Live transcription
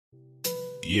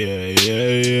Yeah.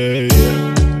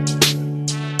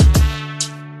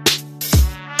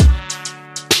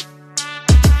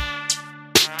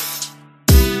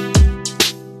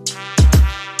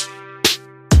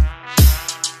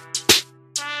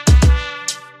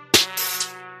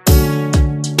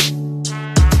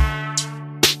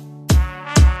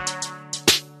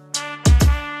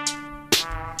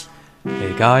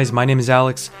 Hey guys, my name is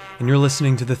Alex, and you're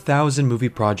listening to the 1000 Movie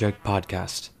Project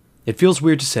podcast. It feels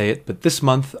weird to say it, but this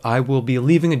month I will be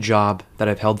leaving a job that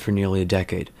I've held for nearly a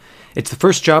decade. It's the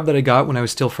first job that I got when I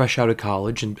was still fresh out of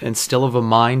college and still of a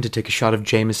mind to take a shot of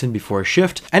Jameson before a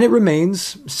shift, and it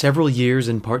remains, several years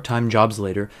and part-time jobs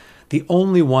later, the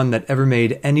only one that ever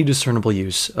made any discernible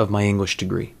use of my English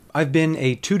degree. I've been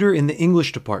a tutor in the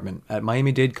English department at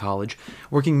Miami-Dade College,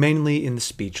 working mainly in the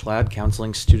speech lab,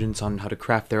 counseling students on how to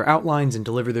craft their outlines and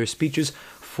deliver their speeches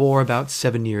for about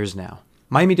 7 years now.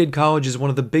 Miami-Dade College is one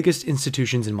of the biggest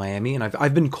institutions in Miami, and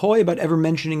I've been coy about ever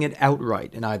mentioning it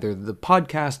outright in either the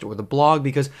podcast or the blog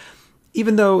because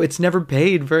even though it's never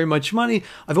paid very much money,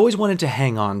 I've always wanted to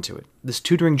hang on to it. This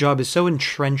tutoring job is so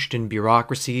entrenched in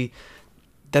bureaucracy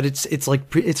that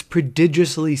it's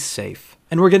prodigiously safe.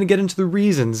 And we're going to get into the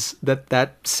reasons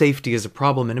that safety is a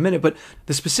problem in a minute, but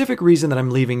the specific reason that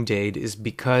I'm leaving Dade is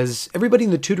because everybody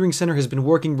in the tutoring center has been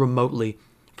working remotely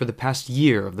for the past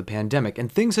year of the pandemic, and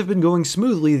things have been going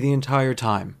smoothly the entire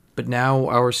time. But now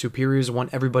our superiors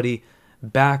want everybody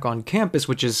back on campus,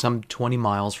 which is some 20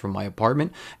 miles from my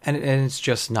apartment, and it's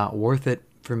just not worth it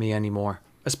for me anymore.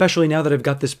 Especially now that I've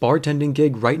got this bartending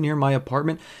gig right near my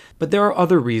apartment. But there are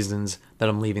other reasons that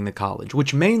I'm leaving the college,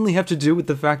 which mainly have to do with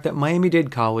the fact that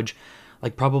Miami-Dade College,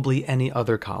 like probably any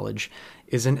other college,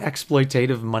 is an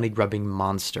exploitative money-grubbing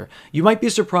monster. You might be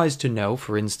surprised to know,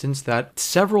 for instance, that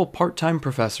several part-time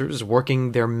professors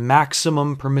working their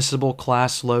maximum permissible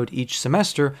class load each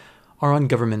semester are on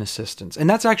government assistance. And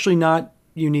that's actually not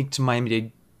unique to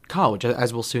Miami-Dade College,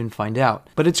 as we'll soon find out.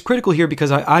 But it's critical here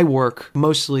because I work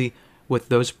mostly with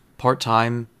those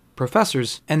part-time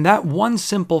professors, and that one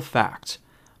simple fact,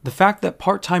 the fact that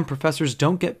part-time professors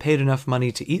don't get paid enough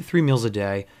money to eat 3 meals a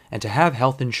day and to have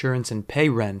health insurance and pay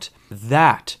rent,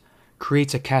 that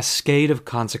creates a cascade of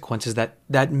consequences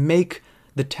that make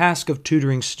the task of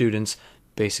tutoring students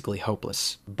basically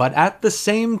hopeless. But at the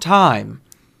same time,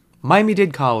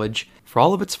 Miami-Dade College, for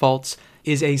all of its faults,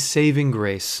 is a saving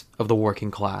grace of the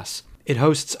working class. It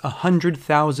hosts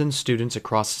 100,000 students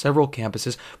across several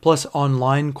campuses, plus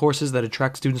online courses that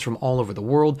attract students from all over the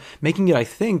world, making it, I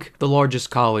think, the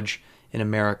largest college in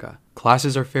America.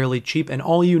 Classes are fairly cheap, and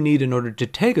all you need in order to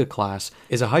take a class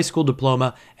is a high school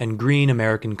diploma and green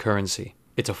American currency.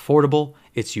 It's affordable,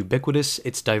 it's ubiquitous,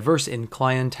 it's diverse in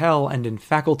clientele and in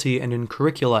faculty and in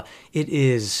curricula. It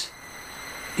is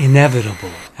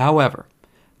inevitable. However,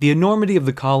 the enormity of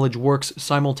the college works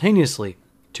simultaneously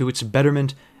to its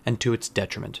betterment and to its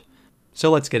detriment. So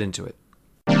let's get into it.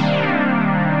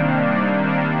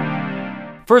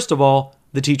 First of all,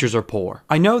 the teachers are poor.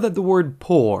 I know that the word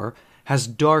poor has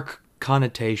dark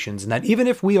connotations, and that even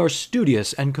if we are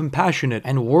studious and compassionate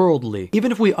and worldly,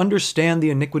 even if we understand the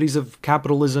iniquities of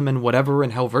capitalism and whatever,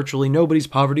 and how virtually nobody's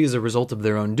poverty is a result of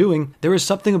their own doing, there is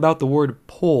something about the word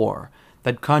poor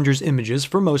that conjures images,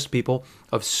 for most people,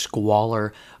 of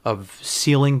squalor, of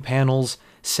ceiling panels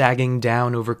sagging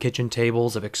down over kitchen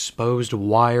tables, of exposed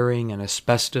wiring and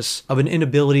asbestos, of an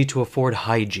inability to afford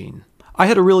hygiene. I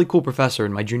had a really cool professor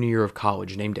in my junior year of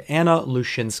college named Anna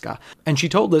Lushinska, and she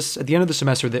told us at the end of the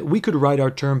semester that we could write our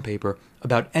term paper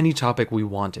about any topic we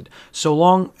wanted, so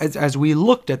long as we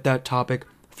looked at that topic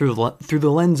through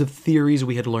the lens of theories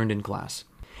we had learned in class.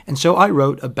 And so I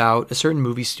wrote about a certain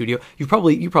movie studio. You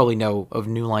probably know of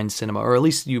New Line Cinema, or at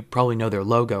least you probably know their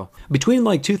logo. Between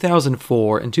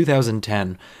 2004 and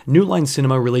 2010, New Line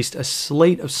Cinema released a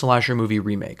slate of slasher movie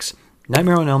remakes: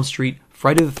 Nightmare on Elm Street,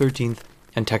 Friday the 13th,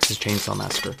 and Texas Chainsaw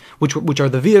Massacre, which are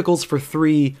the vehicles for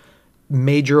 3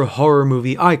 major horror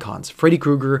movie icons: Freddy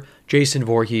Krueger, Jason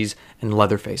Voorhees, and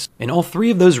Leatherface. In all 3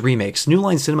 of those remakes, New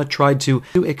Line Cinema tried to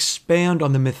expand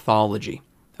on the mythology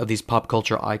of these pop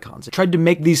culture icons. It tried to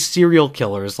make these serial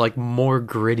killers more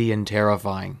gritty and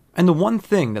terrifying. And the one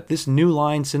thing that this New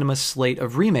Line Cinema slate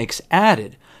of remakes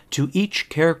added to each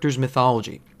character's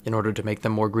mythology, in order to make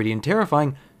them more gritty and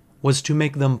terrifying, was to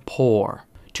make them poor,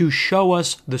 to show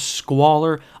us the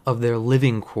squalor of their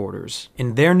living quarters.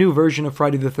 In their new version of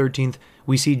Friday the 13th,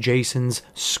 we see Jason's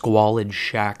squalid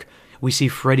shack, we see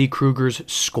Freddy Krueger's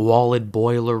squalid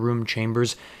boiler room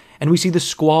chambers, and we see the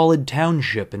squalid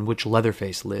township in which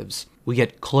Leatherface lives. We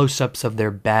get close-ups of their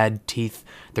bad teeth,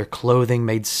 their clothing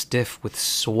made stiff with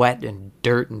sweat and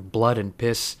dirt and blood and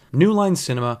piss. New Line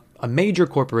Cinema a major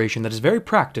corporation that is very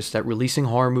practiced at releasing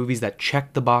horror movies that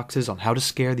check the boxes on how to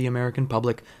scare the American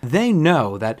public, they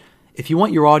know that if you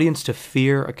want your audience to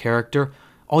fear a character,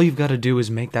 all you've got to do is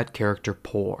make that character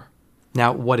poor.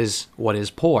 Now, what is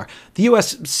poor? The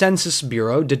U.S. Census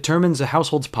Bureau determines a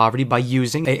household's poverty by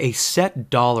using a set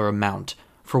dollar amount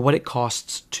for what it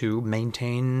costs to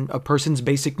maintain a person's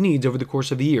basic needs over the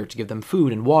course of a year, to give them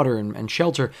food and water and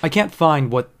shelter. I can't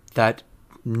find what that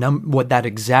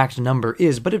exact number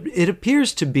is, but it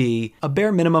appears to be a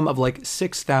bare minimum of like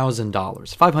 $6,000,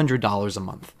 $500 a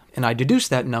month. And I deduce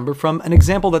that number from an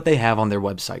example that they have on their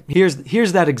website.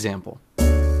 Here's that example.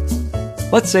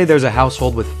 Let's say there's a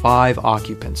household with 5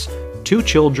 occupants, 2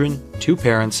 children, 2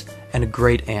 parents, and a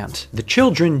great aunt. The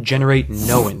children generate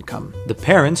no income. The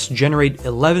parents generate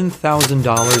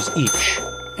 $11,000 each,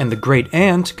 and the great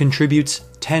aunt contributes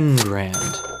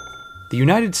 $10,000. The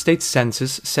United States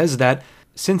Census says that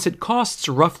since it costs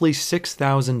roughly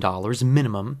 $6,000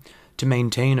 minimum to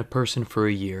maintain a person for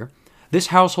a year, this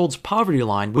household's poverty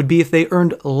line would be if they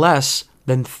earned less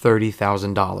than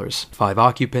 $30,000. 5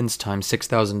 occupants times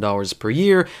 $6,000 per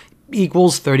year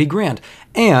equals $30,000.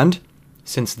 And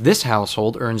since this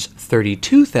household earns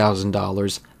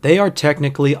 $32,000, they are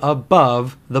technically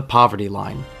above the poverty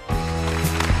line.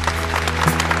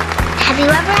 Have you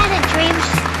ever had a dream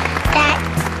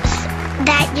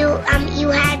that you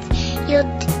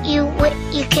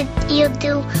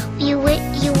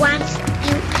want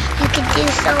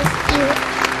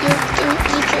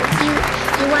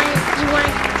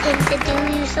him to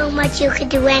do you so much you could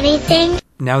do anything?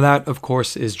 Now that, of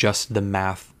course, is just the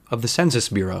math of the Census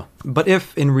Bureau. But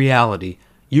if, in reality,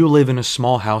 you live in a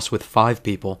small house with 5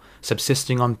 people,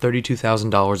 subsisting on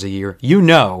 $32,000 a year, you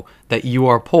know that you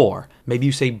are poor. Maybe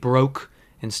you say broke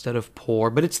instead of poor,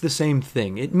 but it's the same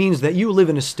thing. It means that you live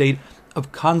in a state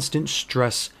of constant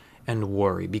stress and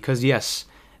worry, because yes,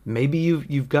 maybe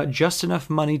you've got just enough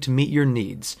money to meet your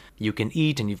needs. You can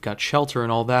eat and you've got shelter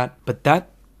and all that, but that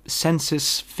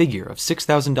census figure of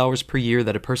 $6,000 per year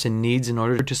that a person needs in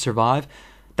order to survive,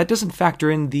 that doesn't factor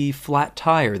in the flat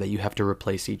tire that you have to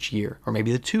replace each year, or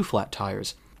maybe the 2 flat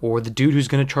tires, or the dude who's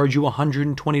going to charge you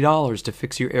 $120 to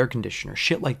fix your air conditioner,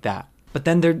 shit like that. But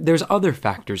then there's other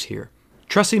factors here.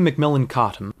 Tressie McMillan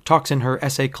Cottom talks in her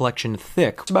essay collection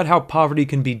Thick about how poverty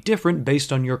can be different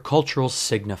based on your cultural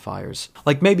signifiers.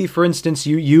 Like maybe, for instance,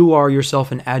 you are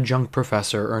yourself an adjunct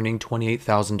professor earning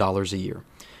 $28,000 a year.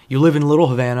 You live in Little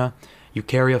Havana. You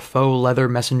carry a faux leather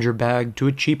messenger bag to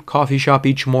a cheap coffee shop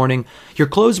each morning. Your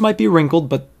clothes might be wrinkled,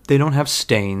 but they don't have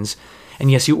stains. And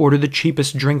yes, you order the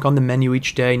cheapest drink on the menu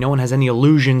each day. No one has any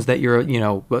illusions that you're,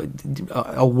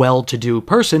 a well-to-do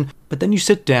person. But then you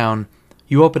sit down,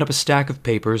 you open up a stack of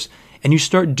papers, and you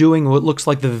start doing what looks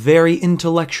like the very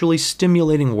intellectually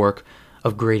stimulating work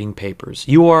of grading papers.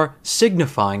 You are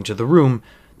signifying to the room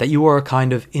that you are a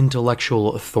kind of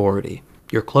intellectual authority.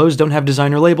 Your clothes don't have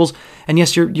designer labels, and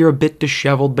yes, you're a bit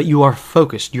disheveled, but you are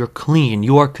focused, you're clean,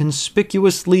 you are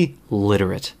conspicuously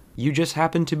literate. You just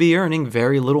happen to be earning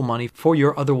very little money for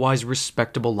your otherwise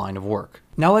respectable line of work.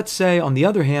 Now let's say, on the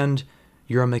other hand,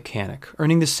 you're a mechanic,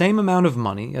 earning the same amount of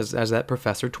money as that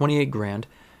professor, $28,000,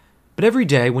 but every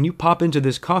day when you pop into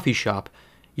this coffee shop,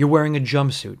 you're wearing a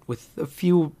jumpsuit with a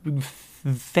few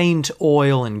faint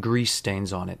oil and grease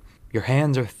stains on it. Your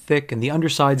hands are thick, and the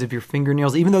undersides of your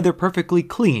fingernails, even though they're perfectly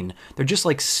clean, they're just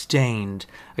like stained,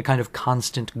 a kind of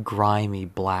constant grimy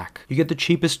black. You get the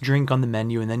cheapest drink on the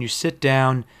menu, and then you sit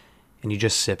down and you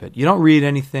just sip it. You don't read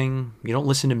anything, you don't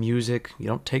listen to music, you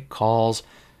don't take calls.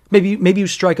 Maybe you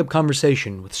strike up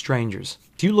conversation with strangers.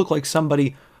 You look like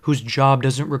somebody whose job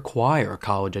doesn't require a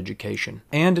college education.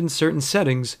 And in certain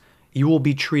settings, you will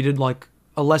be treated like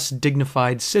a less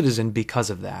dignified citizen because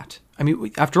of that. I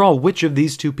mean, after all, which of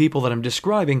these 2 people that I'm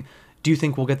describing do you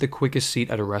think will get the quickest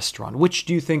seat at a restaurant? Which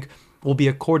do you think will be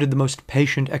accorded the most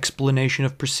patient explanation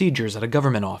of procedures at a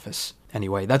government office?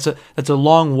 Anyway, that's a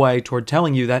long way toward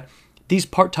telling you that these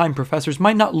part-time professors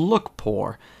might not look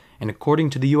poor, and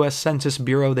according to the U.S. Census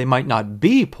Bureau, they might not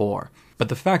be poor. But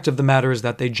the fact of the matter is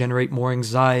that they generate more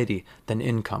anxiety than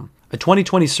income. A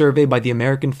 2020 survey by the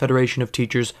American Federation of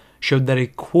Teachers showed that a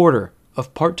quarter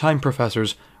of part-time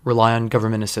professors rely on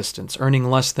government assistance, earning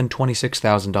less than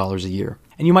 $26,000 a year.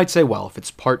 And you might say, well, if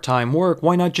it's part-time work,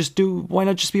 why not just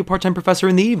be a part-time professor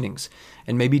in the evenings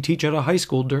and maybe teach at a high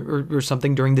school or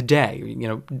something during the day,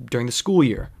 during the school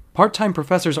year? Part-time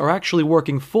professors are actually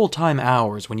working full-time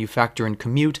hours when you factor in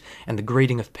commute and the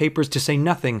grading of papers, to say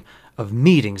nothing of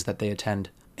meetings that they attend.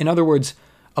 In other words,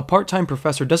 a part-time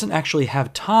professor doesn't actually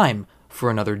have time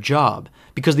for another job,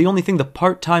 because the only thing the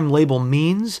part-time label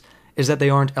means is that they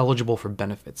aren't eligible for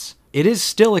benefits. It is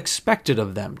still expected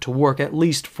of them to work at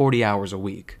least 40 hours a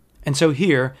week. And so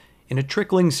here, in a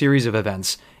trickling series of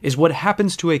events, is what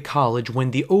happens to a college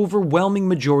when the overwhelming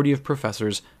majority of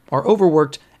professors are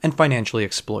overworked and financially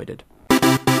exploited.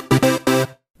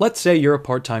 Let's say you're a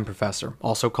part-time professor,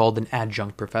 also called an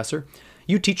adjunct professor.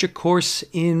 You teach a course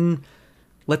in,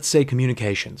 let's say,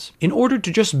 communications. In order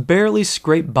to just barely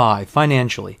scrape by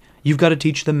financially, you've got to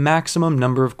teach the maximum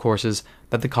number of courses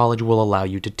that the college will allow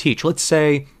you to teach. Let's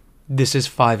say this is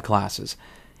 5 classes,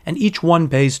 and each one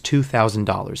pays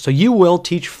 $2,000. So you will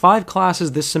teach 5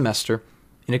 classes this semester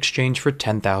in exchange for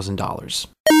 $10,000.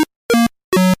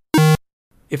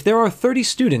 If there are 30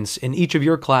 students in each of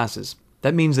your classes,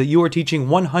 that means that you are teaching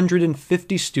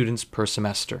 150 students per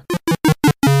semester.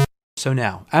 So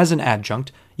now, as an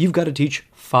adjunct, you've got to teach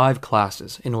 5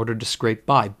 classes in order to scrape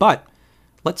by. But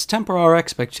let's temper our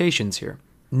expectations here.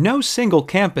 No single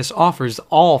campus offers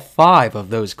all 5 of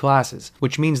those classes,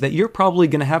 which means that you're probably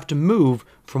going to have to move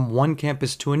from one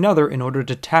campus to another in order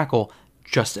to tackle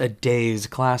just a day's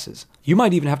classes. You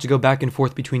might even have to go back and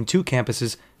forth between 2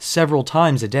 campuses several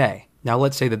times a day. Now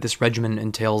let's say that this regimen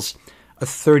entails a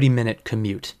 30-minute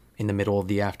commute in the middle of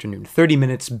the afternoon. 30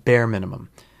 minutes bare minimum.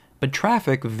 But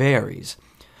traffic varies.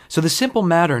 So the simple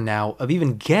matter now of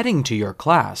even getting to your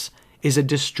class is a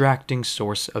distracting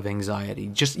source of anxiety.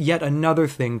 Just yet another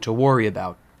thing to worry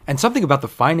about. And something about the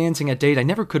financing at Dade, I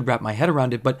never could wrap my head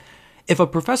around it, but if a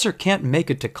professor can't make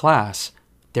it to class,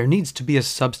 there needs to be a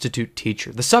substitute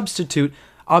teacher. The substitute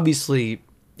obviously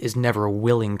is never a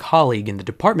willing colleague in the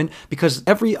department because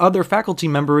every other faculty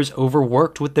member is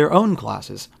overworked with their own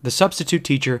classes. The substitute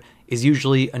teacher is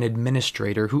usually an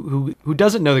administrator who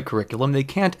doesn't know the curriculum. They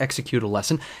can't execute a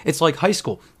lesson. It's like high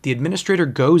school. The administrator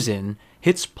goes in,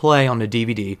 hits play on a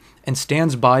DVD, and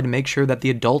stands by to make sure that the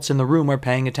adults in the room are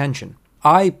paying attention.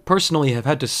 I personally have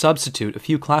had to substitute a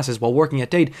few classes while working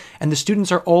at Dade, and the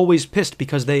students are always pissed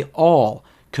because they all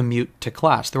commute to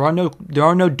class. There are no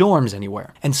dorms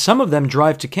anywhere. And some of them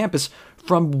drive to campus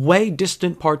from way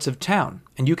distant parts of town.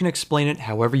 And you can explain it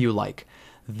however you like.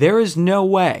 There is no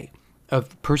way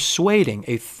of persuading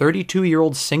a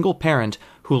 32-year-old single parent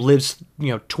who lives,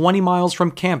 20 miles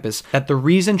from campus that the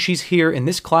reason she's here in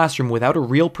this classroom without a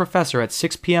real professor at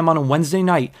 6 p.m. on a Wednesday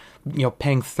night,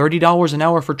 paying $30 an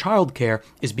hour for childcare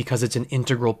is because it's an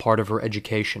integral part of her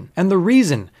education. And the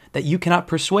reason that you cannot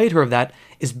persuade her of that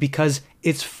is because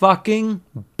it's fucking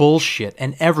bullshit.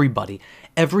 And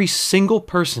every single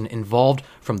person involved,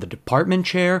 from the department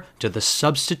chair to the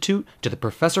substitute to the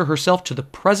professor herself to the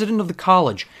president of the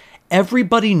college,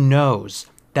 everybody knows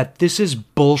that this is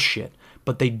bullshit.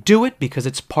 But they do it because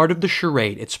it's part of the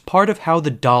charade. It's part of how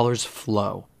the dollars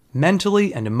flow.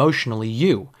 Mentally and emotionally,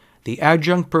 you, the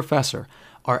adjunct professor,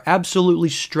 are absolutely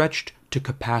stretched to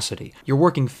capacity. You're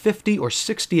working 50 or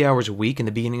 60 hours a week in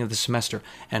the beginning of the semester.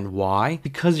 And why?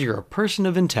 Because you're a person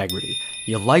of integrity.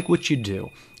 You like what you do.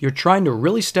 You're trying to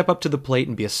really step up to the plate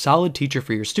and be a solid teacher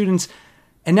for your students.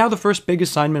 And now the first big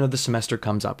assignment of the semester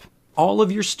comes up. All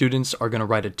of your students are going to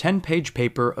write a 10-page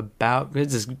paper about,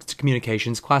 it's a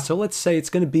communications class, so let's say it's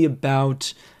going to be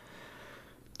about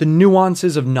the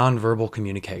nuances of nonverbal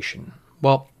communication.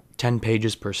 Well, 10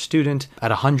 pages per student,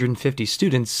 at 150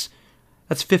 students,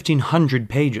 that's 1,500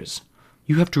 pages.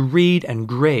 You have to read and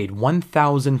grade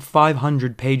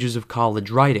 1,500 pages of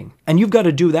college writing, and you've got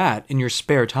to do that in your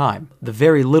spare time, the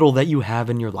very little that you have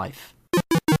in your life.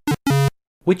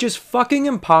 Which is fucking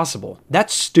impossible.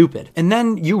 That's stupid. And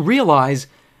then you realize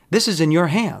this is in your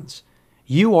hands.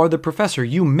 You are the professor.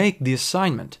 You make the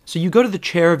assignment. So you go to the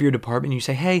chair of your department and you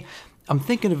say, hey, I'm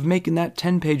thinking of making that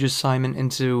 10-page assignment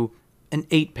into an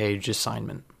 8-page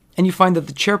assignment. And you find that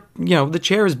the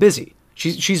chair is busy.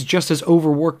 She's just as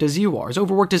overworked as you are, as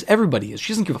overworked as everybody is.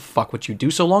 She doesn't give a fuck what you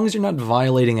do so long as you're not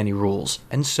violating any rules.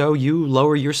 And so you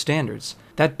lower your standards.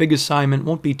 That big assignment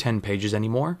won't be 10 pages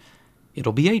anymore.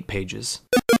 It'll be 8 pages.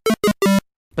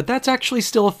 But that's actually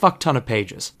still a fuck ton of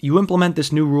pages. You implement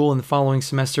this new rule in the following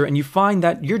semester, and you find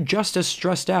that you're just as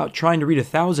stressed out trying to read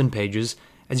 1,000 pages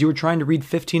as you were trying to read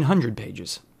 1,500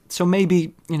 pages. So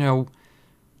maybe,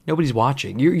 nobody's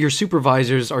watching. Your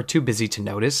supervisors are too busy to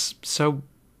notice, so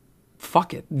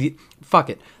fuck it. The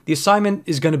assignment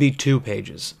is going to be 2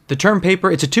 pages. The term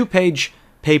paper, it's a 2-page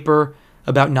paper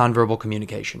about nonverbal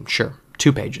communication. Sure,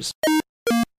 2 pages.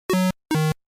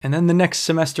 And then the next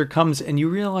semester comes and you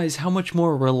realize how much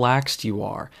more relaxed you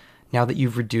are now that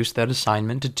you've reduced that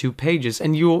assignment to 2 pages.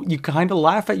 And you kind of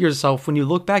laugh at yourself when you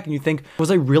look back and you think, was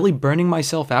I really burning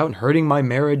myself out and hurting my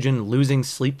marriage and losing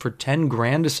sleep for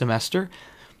 $10,000 a semester?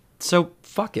 So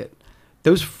fuck it.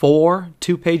 Those 4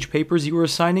 2-page papers you were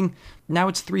assigning, now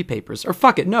it's 3 papers. Or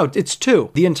fuck it, no, it's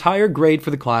 2. The entire grade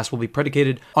for the class will be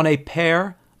predicated on a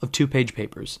pair of 2-page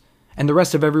papers. And the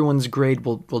rest of everyone's grade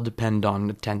will depend on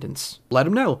attendance. Let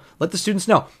them know. Let the students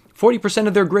know. 40%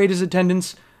 of their grade is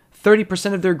attendance.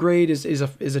 30% of their grade is a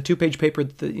 2-page paper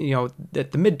at the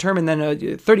midterm, and then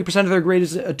 30% of their grade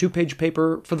is a 2-page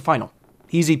paper for the final.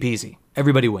 Easy peasy.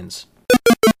 Everybody wins.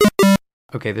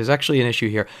 Okay, there's actually an issue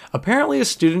here. Apparently a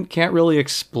student can't really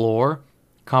explore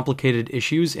complicated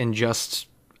issues in just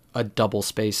a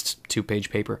double-spaced 2-page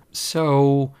paper.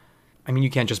 So, I mean, you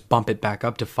can't just bump it back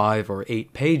up to 5 or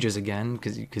 8 pages again,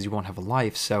 because you won't have a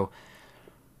life, so...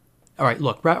 Alright,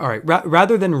 look,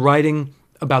 rather than writing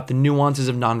about the nuances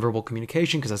of nonverbal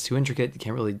communication, because that's too intricate, you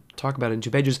can't really talk about it in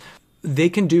 2 pages, they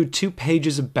can do 2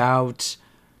 pages about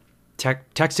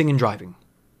texting and driving.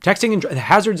 The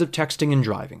hazards of texting and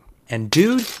driving. And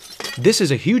dude, this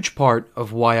is a huge part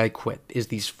of why I quit, is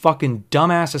these fucking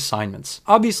dumbass assignments.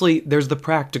 Obviously, there's the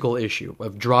practical issue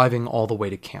of driving all the way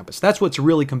to campus. That's what's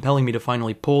really compelling me to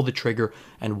finally pull the trigger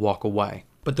and walk away.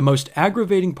 But the most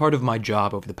aggravating part of my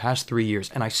job over the past 3 years,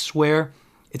 and I swear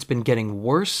it's been getting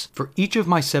worse for each of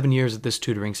my 7 years at this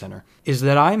tutoring center, is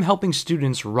that I am helping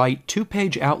students write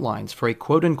 2-page outlines for a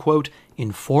quote-unquote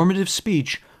informative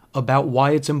speech about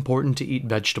why it's important to eat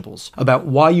vegetables, about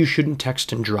why you shouldn't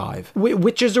text and drive,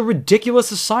 which is a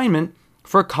ridiculous assignment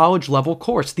for a college-level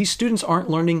course. These students aren't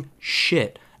learning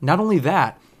shit. Not only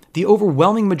that, the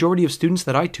overwhelming majority of students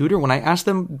that I tutor, when I ask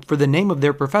them for the name of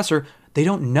their professor, they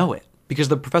don't know it. Because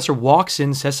the professor walks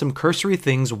in, says some cursory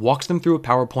things, walks them through a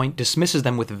PowerPoint, dismisses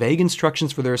them with vague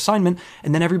instructions for their assignment,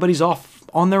 and then everybody's off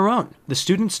on their own. The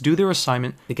students do their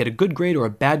assignment, they get a good grade or a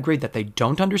bad grade that they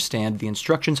don't understand. The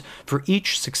instructions for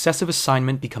each successive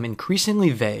assignment become increasingly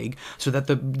vague, so that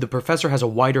the professor has a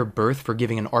wider berth for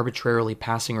giving an arbitrarily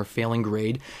passing or failing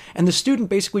grade, and the student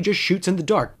basically just shoots in the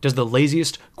dark, does the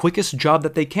laziest, quickest job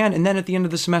that they can, and then at the end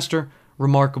of the semester,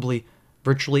 remarkably,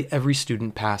 virtually every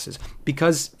student passes,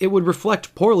 because it would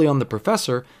reflect poorly on the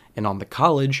professor and on the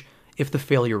college if the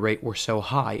failure rate were so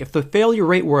high. If the failure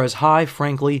rate were as high,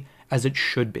 frankly, as it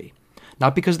should be.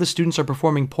 Not because the students are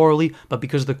performing poorly, but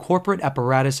because the corporate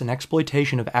apparatus and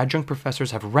exploitation of adjunct professors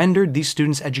have rendered these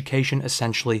students' education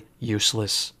essentially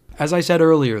useless. As I said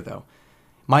earlier, though,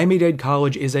 Miami-Dade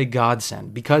College is a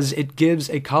godsend because it gives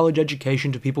a college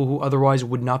education to people who otherwise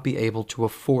would not be able to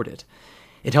afford it.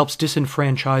 It helps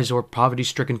disenfranchised or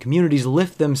poverty-stricken communities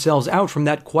lift themselves out from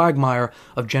that quagmire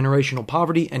of generational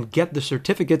poverty and get the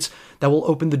certificates that will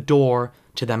open the door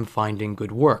to them finding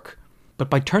good work. But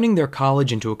by turning their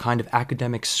college into a kind of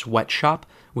academic sweatshop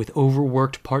with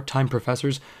overworked part-time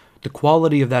professors, the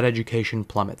quality of that education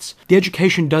plummets. The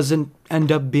education doesn't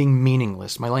end up being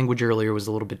meaningless. My language earlier was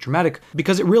a little bit dramatic,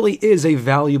 because it really is a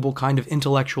valuable kind of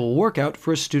intellectual workout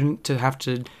for a student to have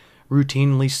to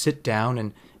routinely sit down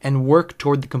and work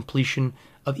toward the completion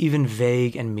of even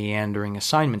vague and meandering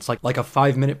assignments, like a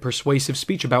 5-minute persuasive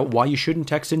speech about why you shouldn't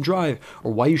text and drive,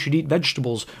 or why you should eat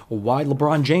vegetables, or why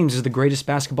LeBron James is the greatest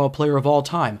basketball player of all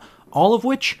time. All of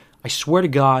which, I swear to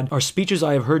God, are speeches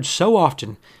I have heard so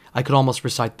often, I could almost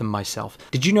recite them myself.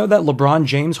 Did you know that LeBron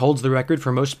James holds the record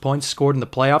for most points scored in the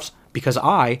playoffs? Because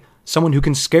I, someone who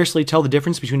can scarcely tell the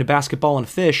difference between a basketball and a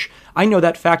fish, I know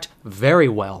that fact very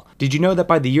well. Did you know that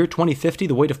by the year 2050,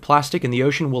 the weight of plastic in the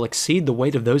ocean will exceed the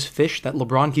weight of those fish that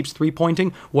LeBron keeps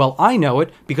three-pointing? Well, I know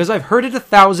it because I've heard it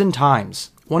 1,000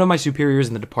 times. One of my superiors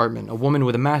in the department, a woman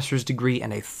with a master's degree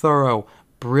and a thorough,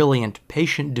 brilliant,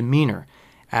 patient demeanor,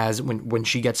 as when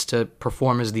she gets to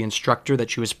perform as the instructor that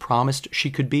she was promised she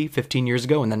could be 15 years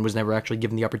ago and then was never actually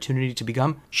given the opportunity to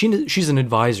become. She's an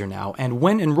advisor now, and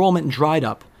when enrollment dried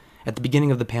up at the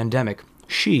beginning of the pandemic,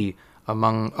 she,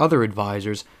 among other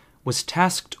advisors, was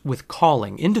tasked with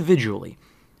calling individually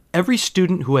every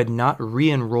student who had not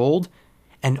re-enrolled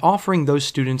and offering those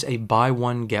students a buy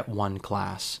one, get one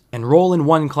class. Enroll in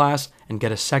one class and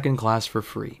get a second class for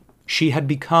free. She had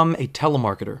become a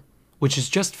telemarketer, which is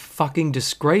just fucking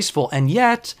disgraceful. And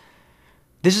yet,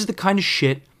 this is the kind of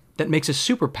shit that makes a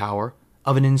superpower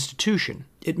of an institution.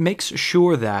 It makes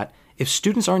sure that if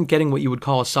students aren't getting what you would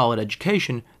call a solid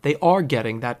education, they are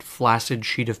getting that flaccid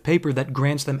sheet of paper that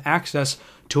grants them access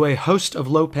to a host of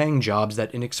low-paying jobs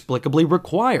that inexplicably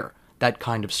require that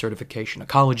kind of certification, a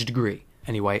college degree.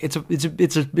 Anyway, it's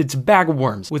a bag of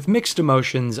worms. With mixed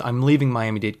emotions, I'm leaving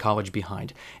Miami-Dade College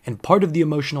behind, and part of the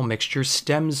emotional mixture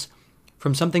stems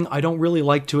from something I don't really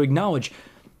like to acknowledge.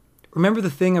 Remember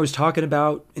the thing I was talking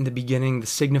about in the beginning, the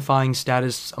signifying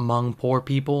status among poor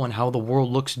people and how the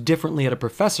world looks differently at a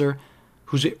professor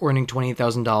who's earning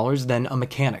 $28,000 than a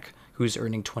mechanic who's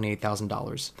earning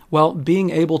 $28,000? Well,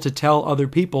 being able to tell other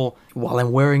people while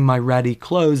I'm wearing my ratty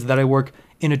clothes that I work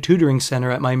in a tutoring center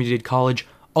at Miami-Dade College,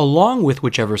 along with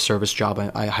whichever service job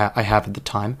I have at the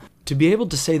time, to be able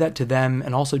to say that to them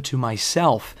and also to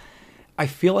myself, I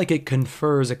feel like it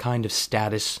confers a kind of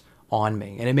status on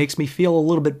me, and it makes me feel a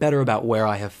little bit better about where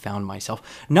I have found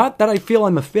myself. Not that I feel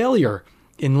I'm a failure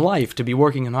in life to be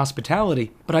working in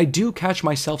hospitality, but I do catch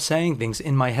myself saying things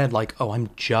in my head like, oh, I'm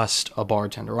just a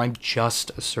bartender, or I'm just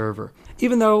a server.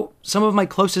 Even though some of my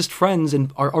closest friends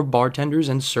are bartenders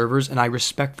and servers, and I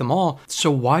respect them all,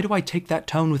 so why do I take that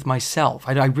tone with myself?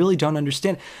 I really don't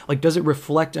understand. Like, does it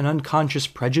reflect an unconscious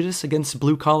prejudice against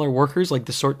blue-collar workers, like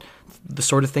the sort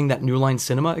of thing that New Line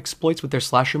Cinema exploits with their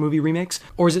slasher movie remakes?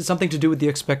 Or is it something to do with the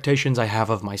expectations I have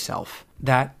of myself?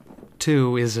 That,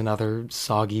 too, is another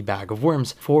soggy bag of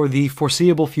worms. For the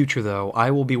foreseeable future, though, I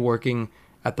will be working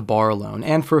at the bar alone,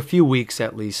 and for a few weeks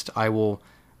at least, I will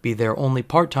be there only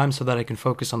part-time so that I can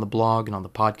focus on the blog and on the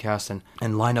podcast and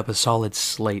line up a solid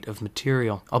slate of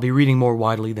material. I'll be reading more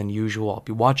widely than usual. I'll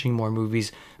be watching more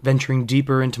movies, venturing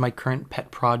deeper into my current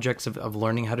pet projects of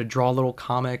learning how to draw little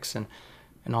comics and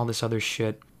all this other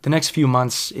shit. The next few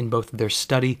months in both their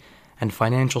study and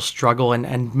financial struggle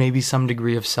and maybe some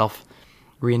degree of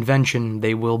self-reinvention,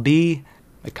 they will be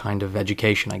a kind of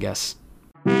education, I guess.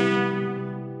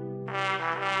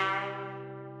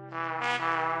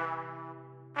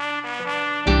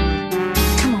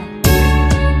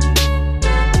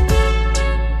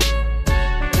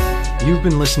 You've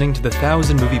been listening to the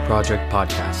 1000 Movie Project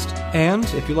podcast. And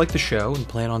if you like the show and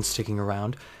plan on sticking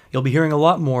around, you'll be hearing a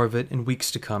lot more of it in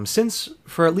weeks to come, since,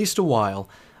 for at least a while,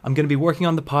 I'm going to be working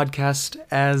on the podcast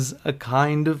as a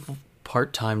kind of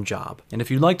part-time job. And if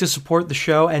you'd like to support the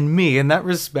show and me in that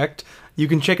respect, you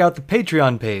can check out the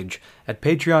Patreon page at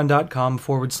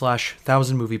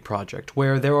patreon.com/1000 Movie Project,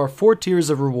 where there are 4 tiers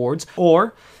of rewards.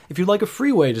 Or, if you'd like a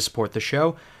free way to support the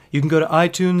show, you can go to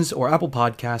iTunes or Apple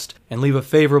Podcast and leave a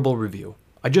favorable review.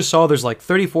 I just saw there's like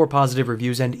 34 positive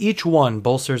reviews, and each one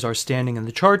bolsters our standing in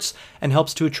the charts and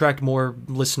helps to attract more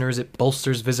listeners. It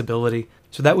bolsters visibility.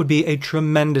 So that would be a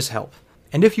tremendous help.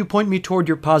 And if you point me toward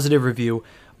your positive review,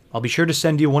 I'll be sure to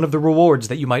send you one of the rewards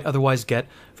that you might otherwise get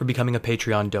for becoming a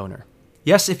Patreon donor.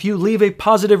 Yes, if you leave a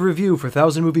positive review for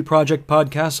 1000 Movie Project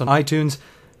Podcasts on iTunes,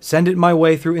 send it my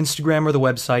way through Instagram or the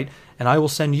website, and I will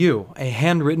send you a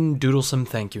handwritten doodlesome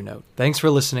thank you note. Thanks for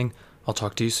listening. I'll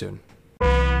talk to you soon.